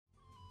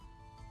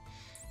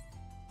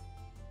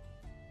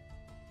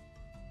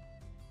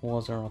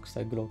Walls and rocks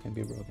that glow can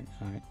be broken.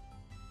 Alright.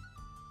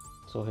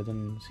 So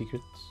hidden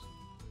secrets.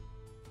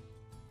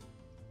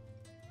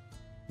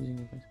 Using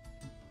the place.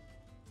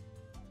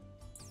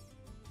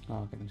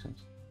 Oh, okay, makes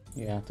sense.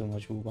 Yeah, too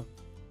much booba.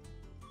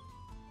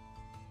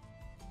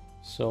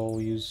 So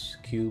we use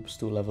cubes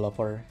to level up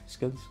our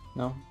skills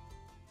now.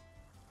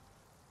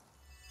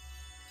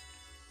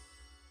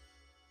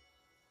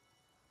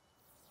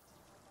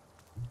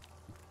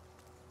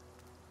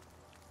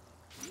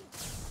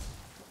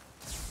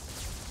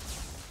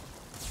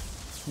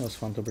 That was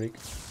fun to break.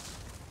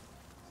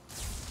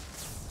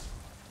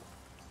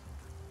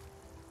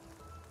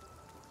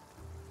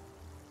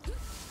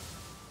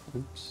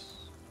 Oops.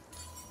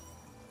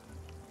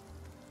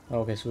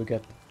 Okay, so we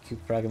get cube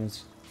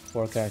fragments,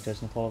 4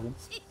 characters, not all of them.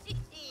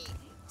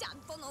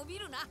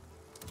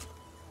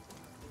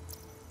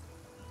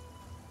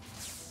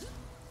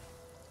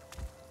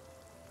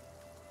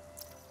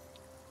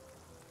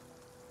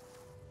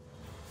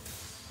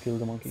 Kill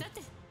the monkey.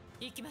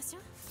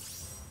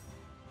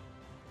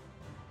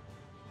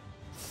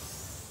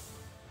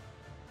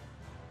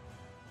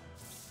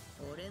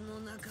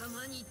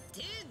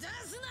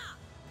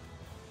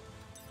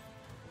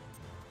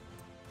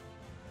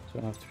 So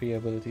I have 3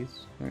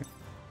 abilities. Right.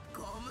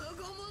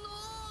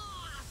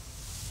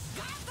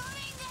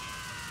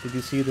 Did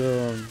you see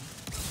the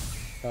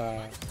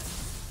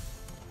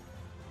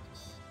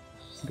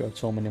got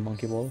so many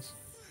monkey balls?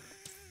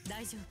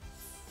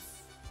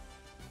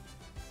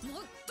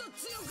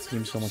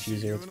 Seems so much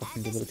easier with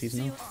fucking abilities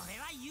now.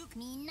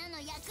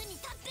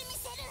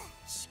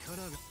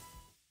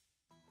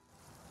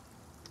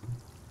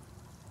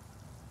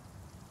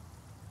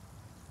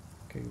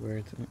 Okay,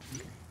 where to?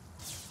 Okay.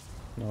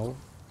 No.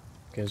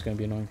 Okay, it's gonna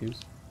be annoying fuse.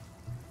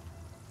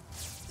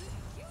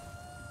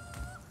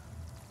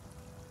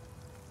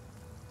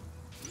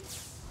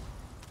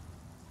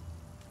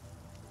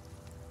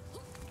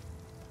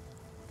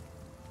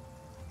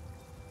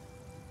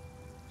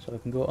 So I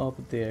can go up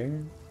there.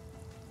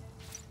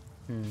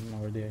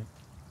 Over there.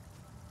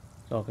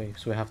 Okay,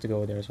 so we have to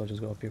go there, so I'll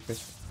just go up here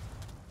first.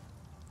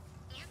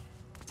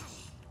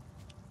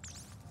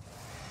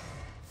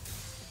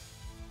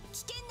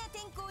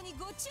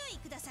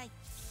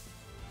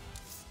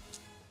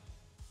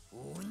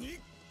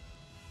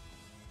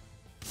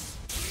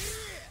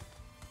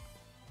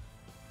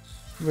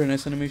 Very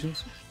nice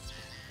animations.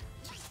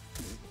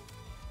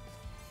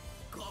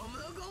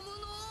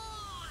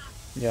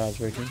 Yeah, it's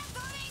very cool.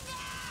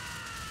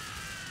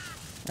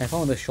 I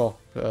found a shop,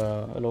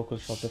 a local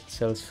shop that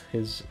sells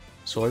his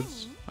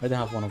swords. I don't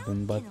have one of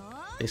them, but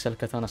they sell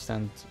katana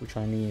stands, which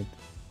I need.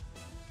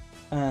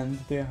 And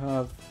they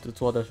have the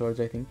 2 other swords,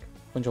 I think.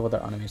 A bunch of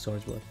other anime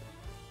swords, but...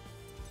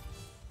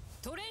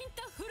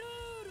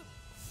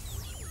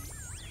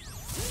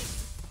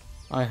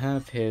 I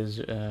have his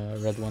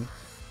red one.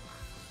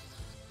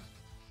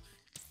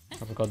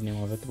 I forgot the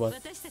name of it, but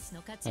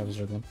I have his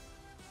red one.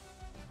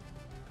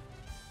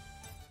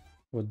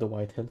 With the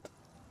white hilt.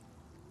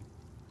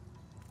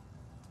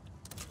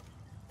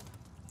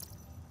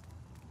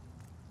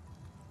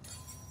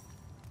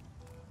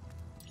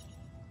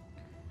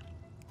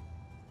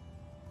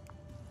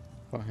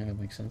 Oh, yeah, that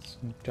makes sense.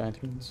 Giant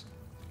runes.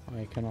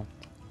 I cannot.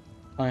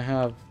 I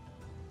have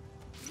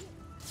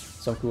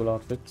some cool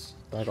outfits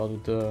that I got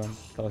with the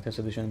Collector's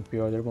Edition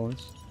pre-order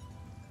bonus.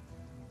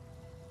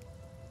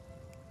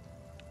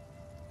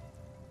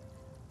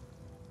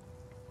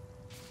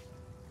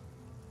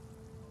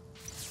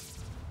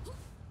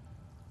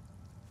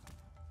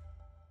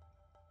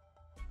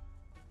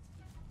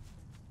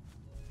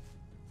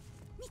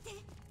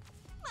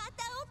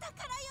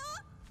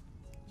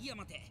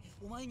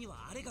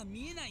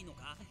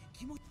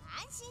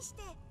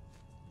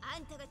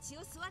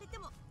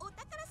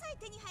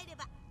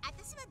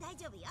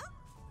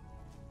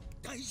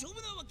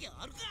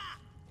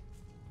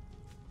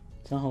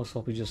 Somehow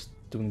Sloppy just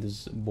doing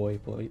this boy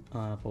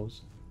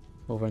pose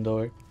over and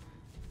over.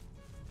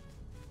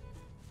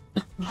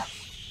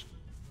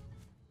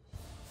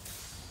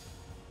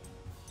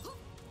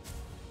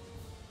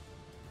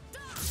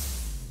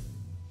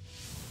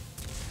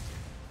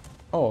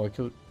 Oh, I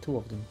killed 2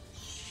 of them.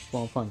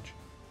 One punch.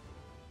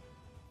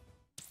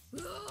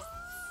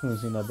 Haven't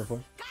seen that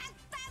before.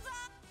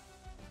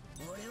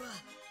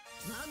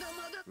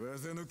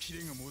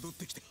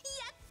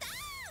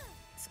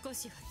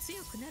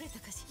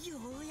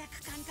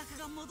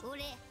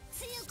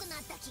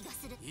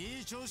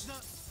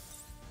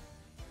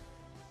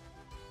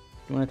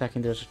 When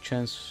attacking, there's a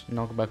chance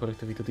knockback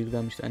collectively to deal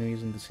damage to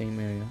enemies in the same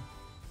area.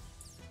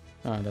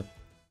 Ah, that.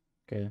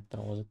 Okay, that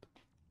was it.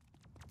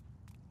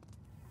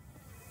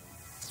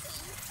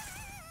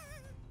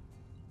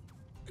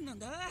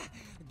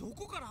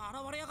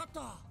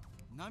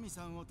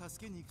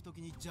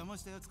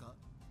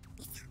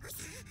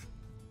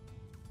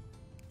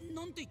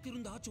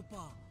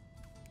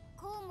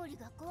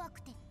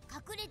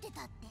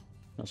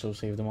 Also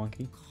save the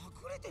monkey.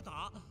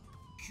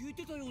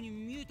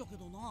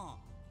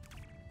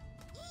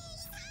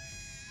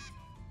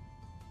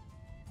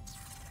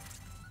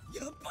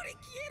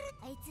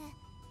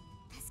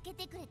 助け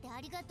てくれて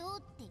ありがとう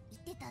って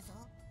言ってたぞ。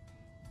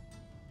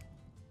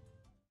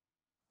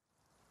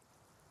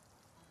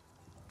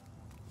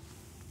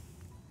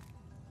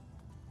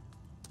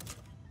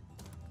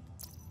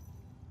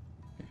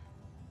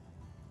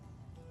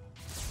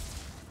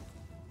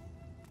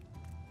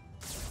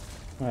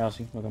Hi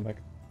Aussie, welcome back.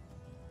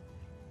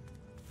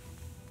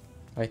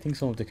 I think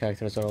some of the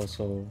characters are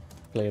also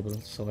playable,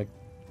 so like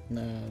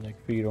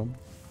free roam,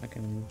 I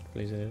can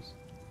place it as.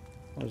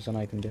 Oh, there's an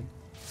item there.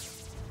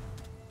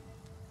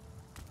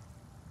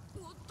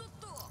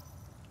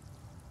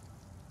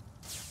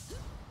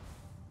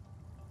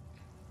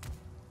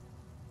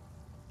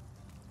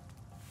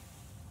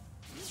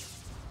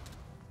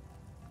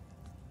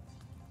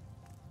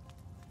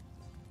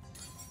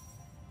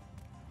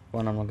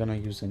 Well, I'm not gonna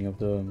use any of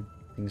the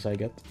things I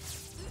get,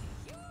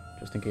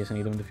 just in case I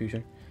need them in the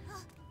future.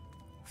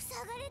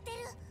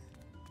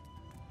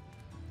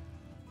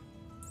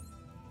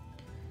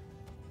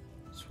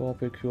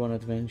 Swap your crew on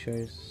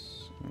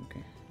adventures.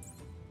 Okay.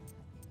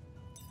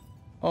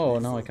 Oh,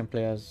 now I can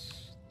play as...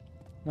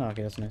 Oh,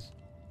 okay, that's nice.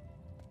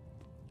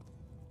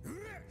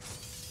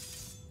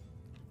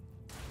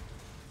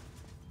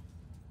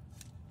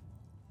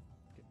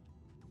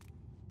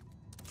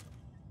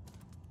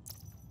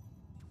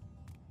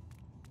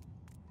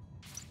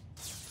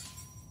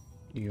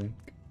 Yoink.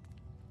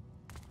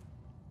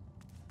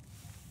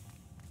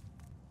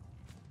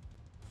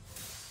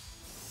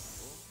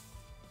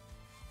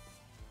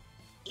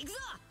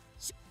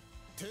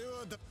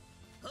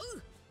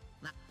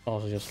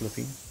 Also just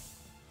looking.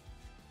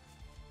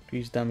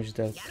 Increase damage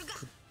dealt.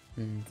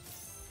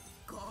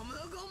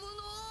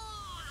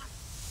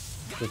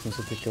 Just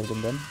instantly kill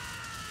them then.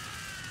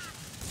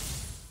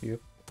 Yep.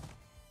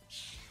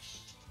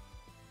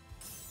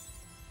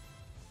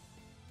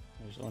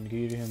 There's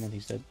Ongiri him and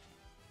he's dead.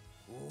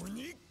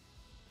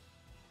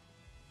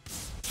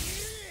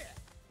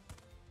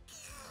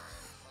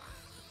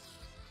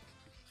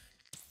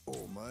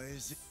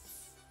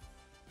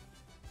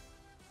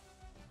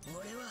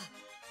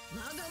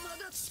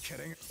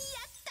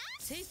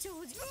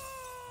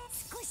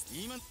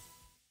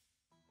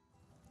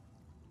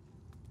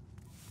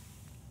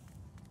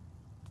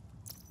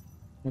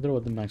 I wonder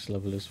what the max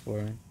level is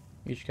for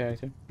each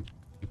character.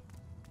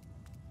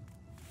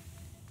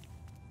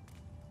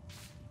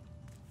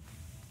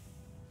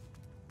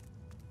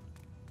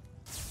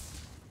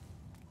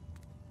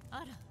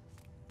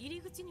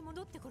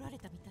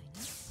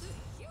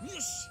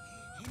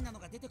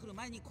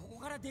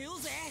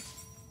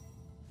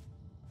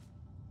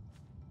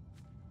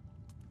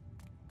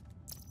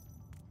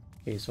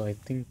 Okay, so I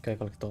think I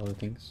collected all the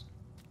things.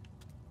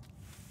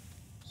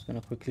 Just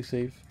gonna quickly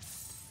save.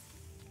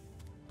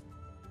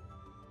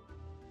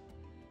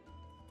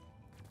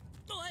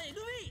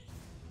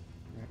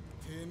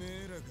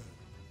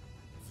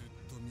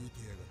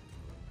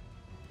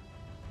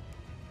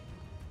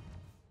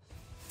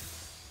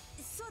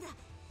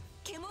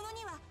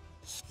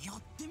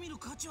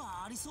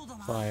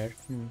 Fire.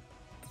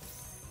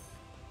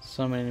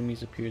 Some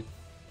enemies appeared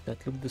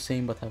that look the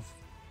same but have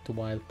the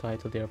wild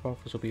title. They are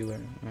powerful, so beware.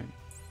 Right.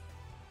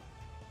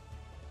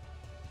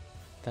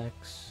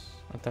 Attacks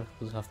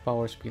have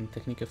power, speed, and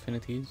technique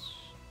affinities.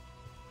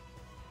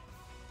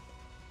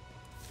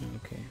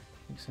 Okay,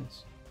 makes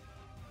sense.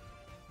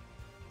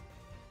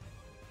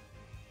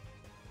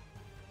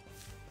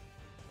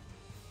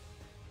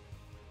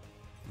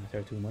 Not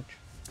there too much.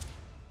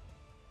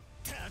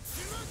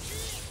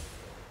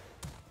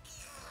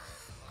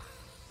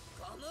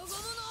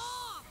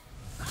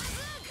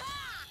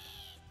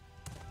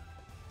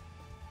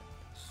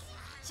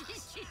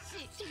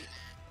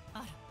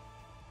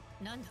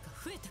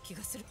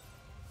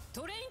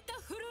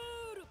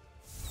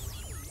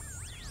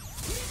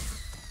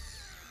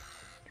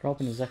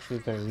 Robin is actually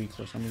very weak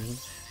for some reason.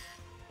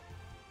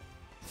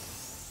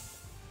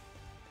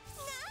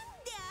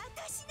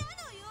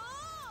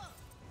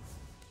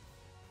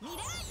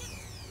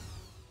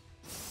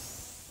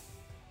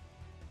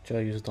 Should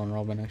I use it on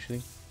Robin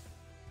actually?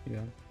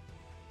 Yeah.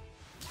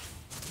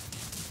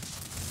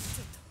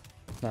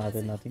 Nah, I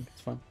did nothing,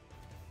 it's fine.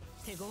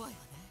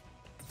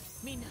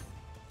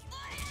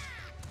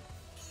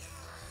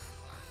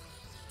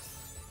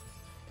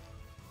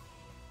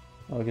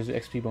 Oh, it gives you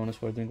XP bonus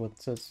for doing what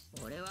it says.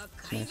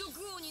 It's nice.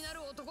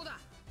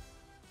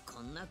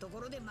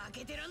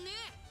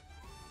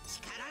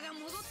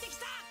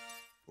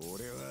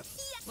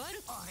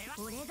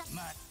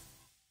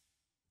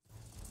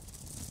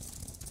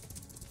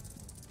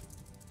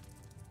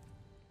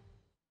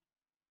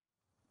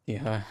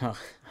 Yeah,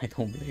 I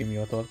don't blame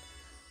you at all.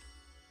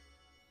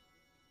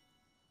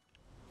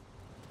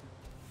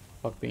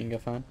 Fuck being a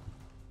fan.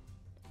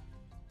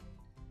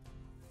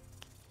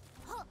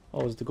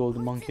 Oh, it's the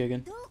golden monkey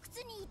again.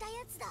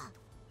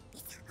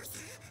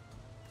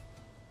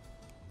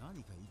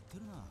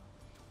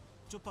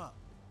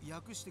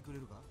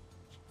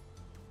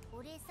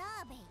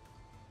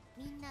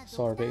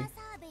 Sorbet.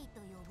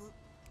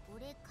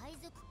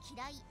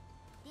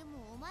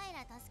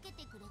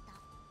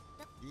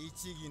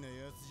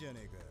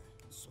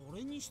 そ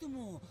れにして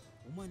も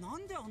お前な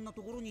んであんな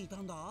ところにいた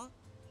んだ？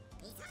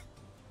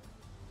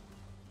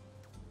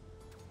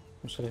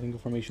 I'm selecting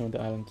information on the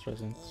island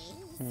residents.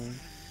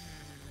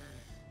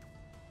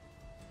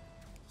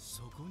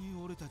 そこに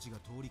俺たちが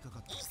通りかか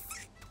った。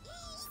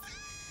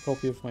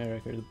 Copy of my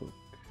record book.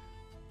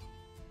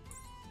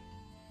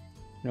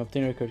 You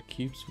obtain record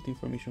cubes with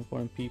information on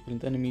foreign people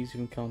and enemies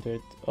you've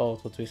encountered. Oh,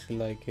 so it's basically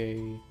like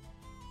a...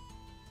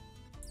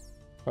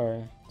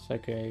 Alright, it's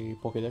like a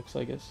Pokédex,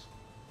 I guess.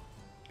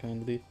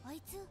 Kinda deep. あ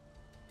いつ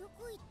ど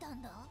こ行った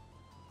んだ？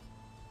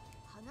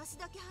話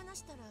だけ話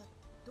したら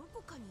ど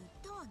こかに行っ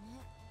たわね。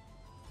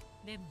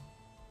でも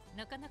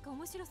なかなか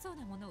面白そう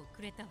なものを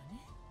くれたわ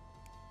ね。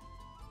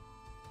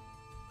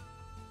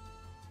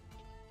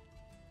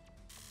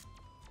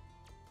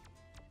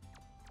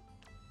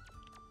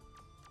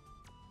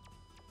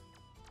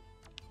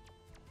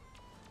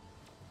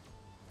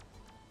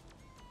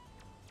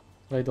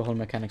I like the whole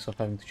mechanics of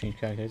having to change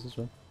characters as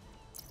well.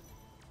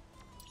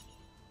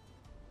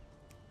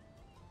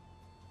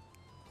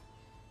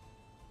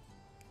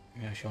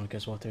 Yeah, Sean,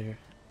 guess what they're here.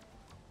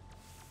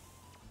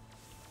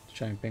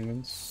 Giant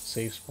penguins,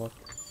 safe spot.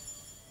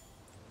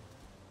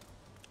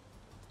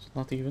 It's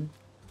not even.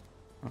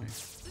 Oh, yeah.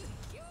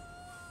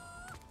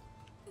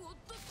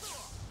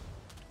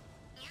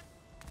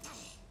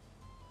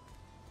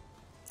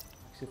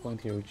 Exit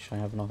point here, which I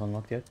have not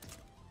unlocked yet.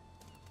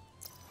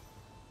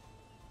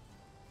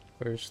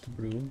 First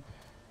broom,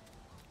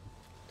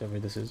 whatever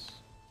this is.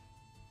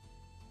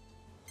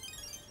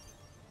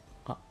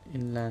 Ah,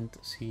 inland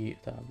sea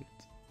tablet.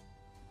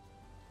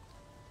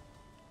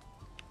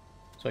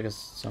 So I guess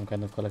some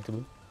kind of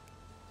collectible.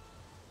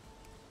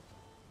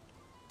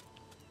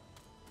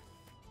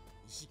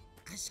 し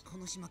かしこ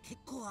の島結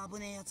構危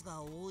ねえやつ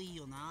が多い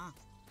よな。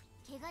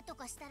怪我と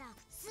かしたら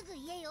すぐ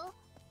言えよ。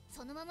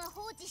そのまま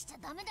放置しちゃ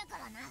ダメだか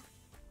らな。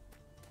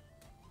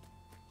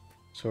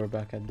So we're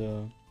back at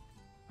the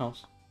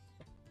house.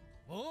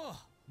 おお、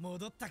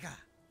戻ったか。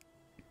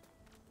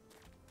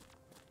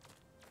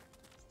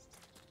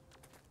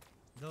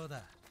どう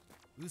だ、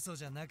嘘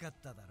じゃなかっ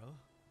ただろ。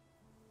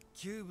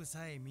キューブ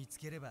さえ見つ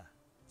ければ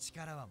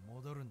力は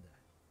戻るんだ。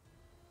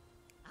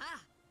あ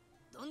あ、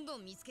どんど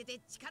ん見つけて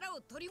力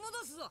を取り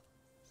戻すぞ。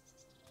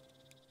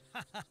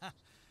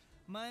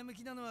前向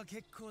きなのは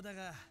結構だ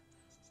が、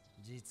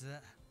実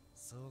は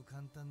そう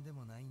簡単で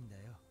もないんだ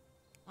よ。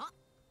あ、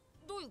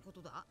どういうこ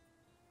とだ？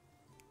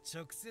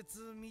直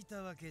接見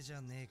たわけじ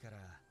ゃねえから、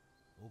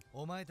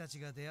お前たち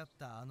が出会っ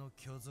たあの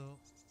巨像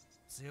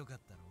強かっ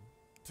たろ？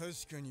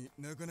確かに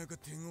なかなか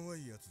手強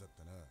いやつだっ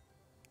た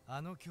な。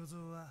あの巨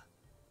像は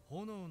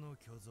炎の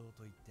巨像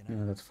と言ってな。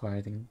Yeah, that's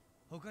fighting.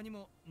 他に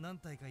も何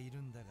体かい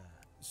るんだが、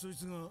そい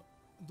つが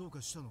どう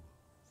かしたのか？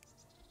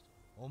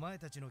お前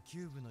たちのキ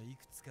ューブのい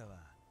くつかは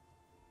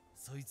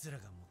そいつら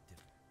が持って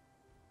る。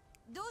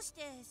どうし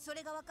てそ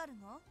れがわかる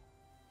の？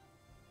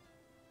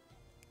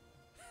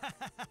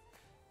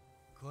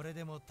これ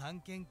でも探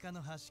検家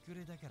の端く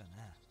れだから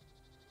な。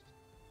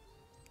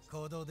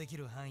行動でき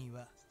る範囲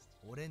は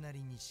俺な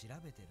りに調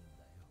べてるん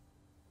だ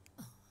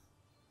よ。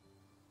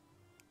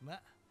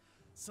ま、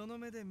その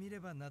目で見れ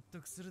ば納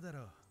得するだろ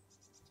う。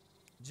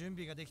準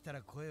備ができた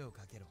ら声を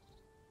かけろ。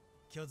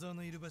巨像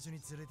のいる場所に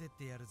連れてっ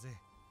てやるぜ。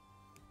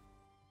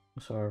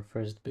So our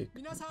first big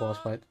boss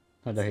fight.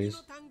 Oh, there he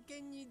is. 探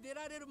検に出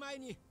られる前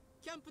に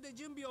キャンプで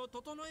準備を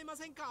整えま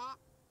せんか？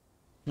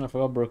 I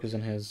forgot Brooke is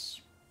in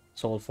his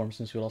soul form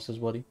since he lost his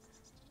body.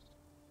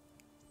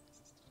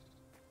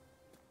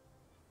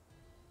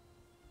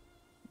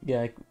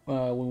 Yeah,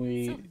 when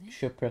we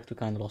shipwrecked, we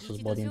kind of lost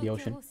his body in the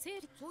ocean.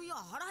 そういや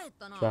腹減っ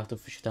たな。 So I have to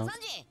fish it out. サ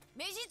ンジ、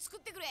飯作っ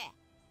てくれ。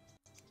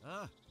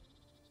ああ、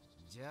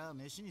じゃあ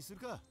飯にする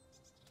か。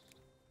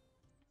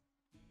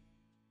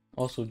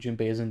Also,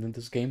 Jinbei isn't in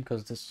this game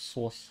because this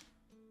was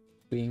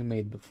being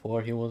made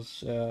before he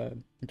was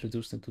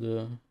introduced into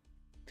the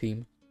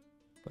team.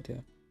 But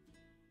yeah.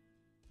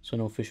 So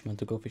no fishman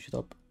to go fish it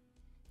up.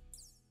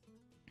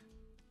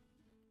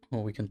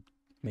 Oh, we can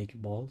make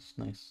balls.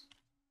 Nice.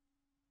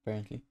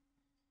 Apparently.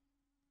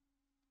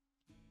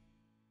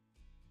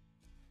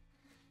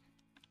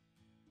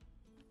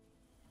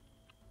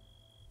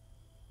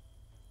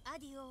 ア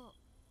ディオ、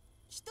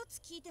一つ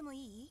聞いても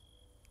いい？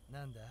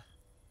なんだ？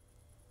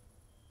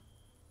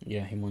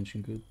 Yeah, he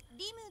mentioned good.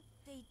 リムっ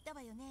て言った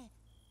わよね。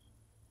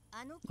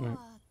あの子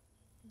は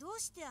どう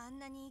してあん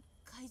なに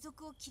海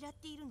賊を嫌っ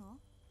ているの？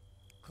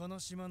こ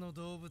の島の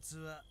動物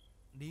は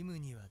リム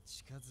には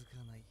近づか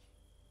ない。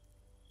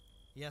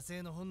野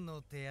生の本能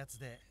ってやつ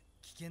で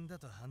危険だ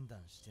と判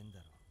断してんだ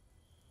ろ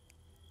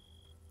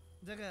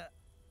う。だが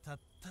たっ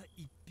た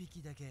一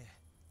匹だけ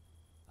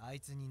あい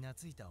つに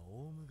懐いた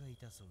オウムがい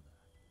たそうだ。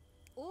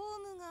オウ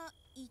ムが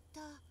い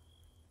た。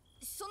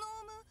そのオ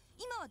ウム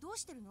今はどう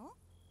してるの？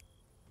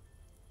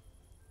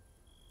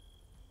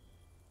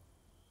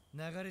流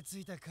れ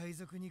着いた海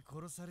賊に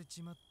殺され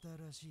ちまった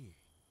らしい。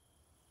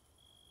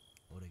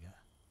俺が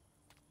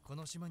こ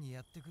の島に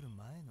やってくる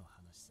前の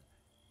話さ。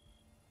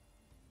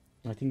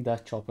I think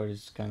that chopper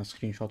is kind of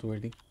screenshot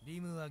worthy. リ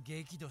ムは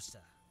激怒し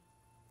た。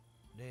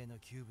例の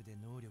キューブで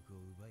能力を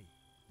奪い、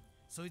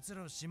そいつ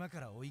らを島か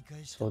ら追い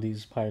返した。 So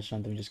these pirates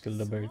randomly just killed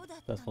the bird.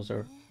 That was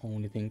their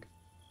only thing.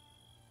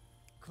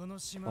 この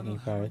島の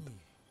浜に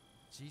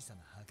小さ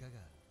な墓がある。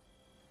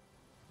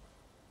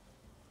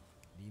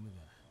リム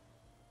が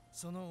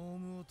そのオウ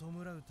ムを弔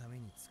うため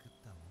に作っ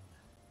たものだ。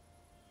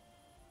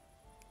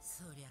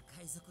そりゃ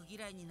海賊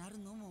嫌いになる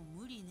のも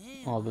無理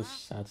ねえ All this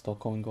sad stuff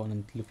going on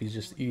and Luffy's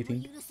just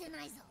eating. 許せ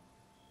ないぞ。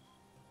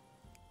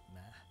ま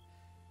あ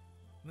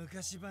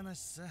昔話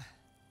さ。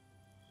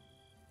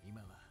今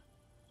は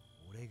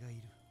俺がい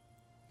る。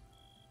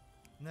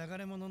流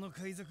れ者の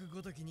海賊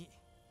ごときに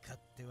勝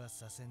手は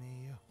させね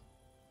えよ。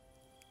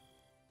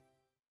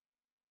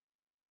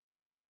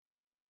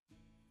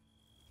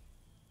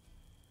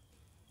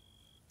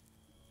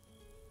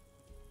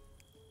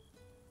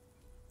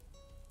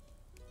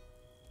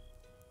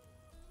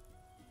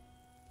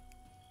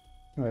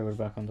Alright, we're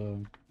back on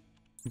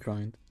the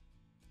grind.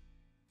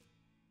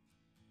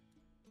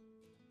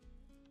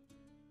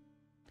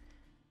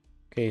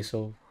 Okay,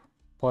 so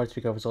part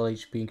recovers all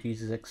HP,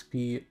 increases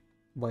XP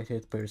by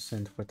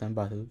 8% for 10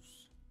 battles.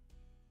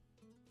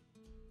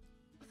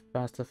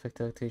 Fast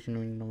effect activation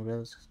when no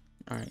else.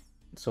 Alright,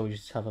 so we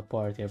just have a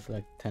party of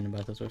like 10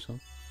 battles or so.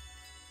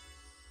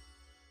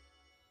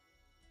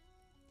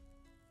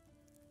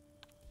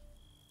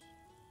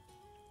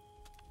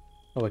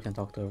 Oh, I can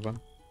talk to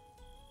everyone.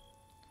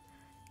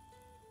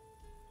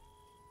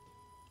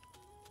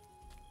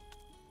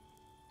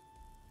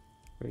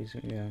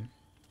 Crazy, yeah.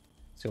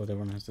 See what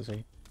everyone has to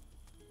say.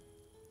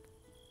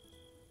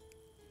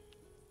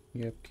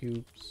 Yep,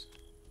 cubes.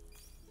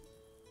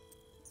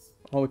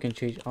 Oh, we can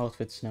change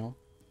outfits now.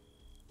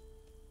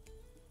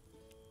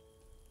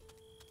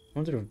 I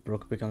wonder if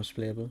Brook becomes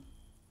playable.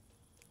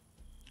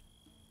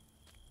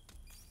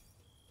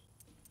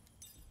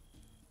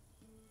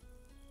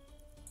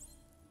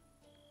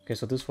 Okay,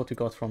 so this is what we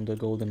got from the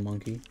golden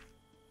monkey.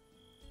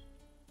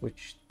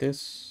 Which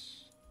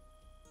this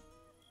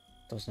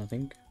does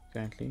nothing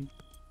currently.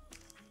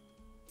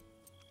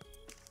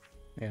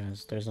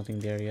 Yes, there's nothing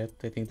there yet.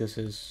 I think this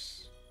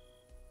is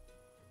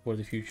for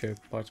the future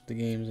parts of the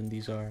games, and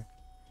these are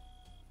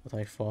what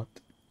I fought.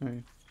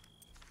 Alright.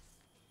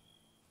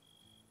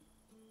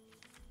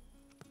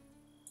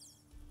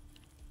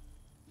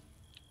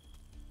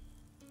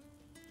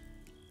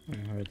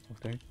 Alright,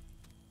 okay.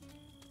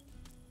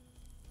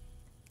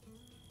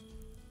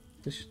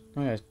 This,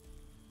 oh yeah, it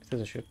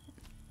is a ship,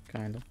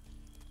 kinda.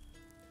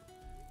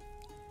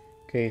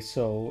 Okay,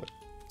 so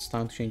it's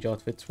time to change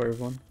outfits for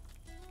everyone.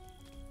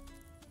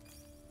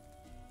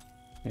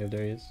 Yeah,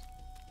 there is.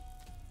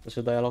 Does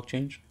the dialogue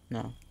change?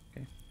 No.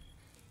 Okay.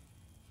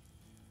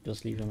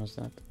 Just leave him as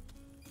that.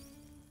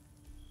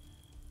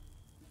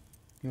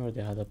 You already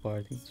had a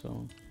party,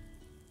 so...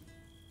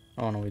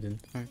 Oh no, we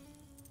didn't. Alright.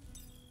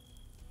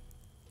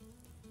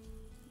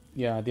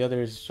 Yeah, the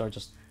others are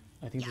just...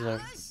 I think these are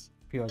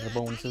few other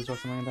bonuses or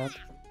something like that.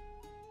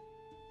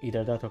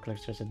 Either that or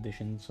collector's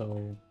edition,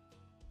 so...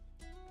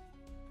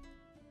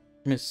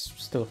 It's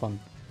still fun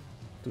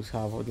to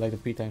have like the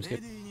pre-time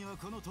skip.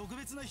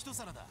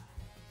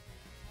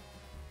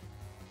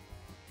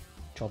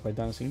 Chopper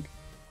dancing.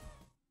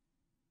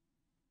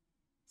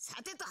 さ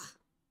てと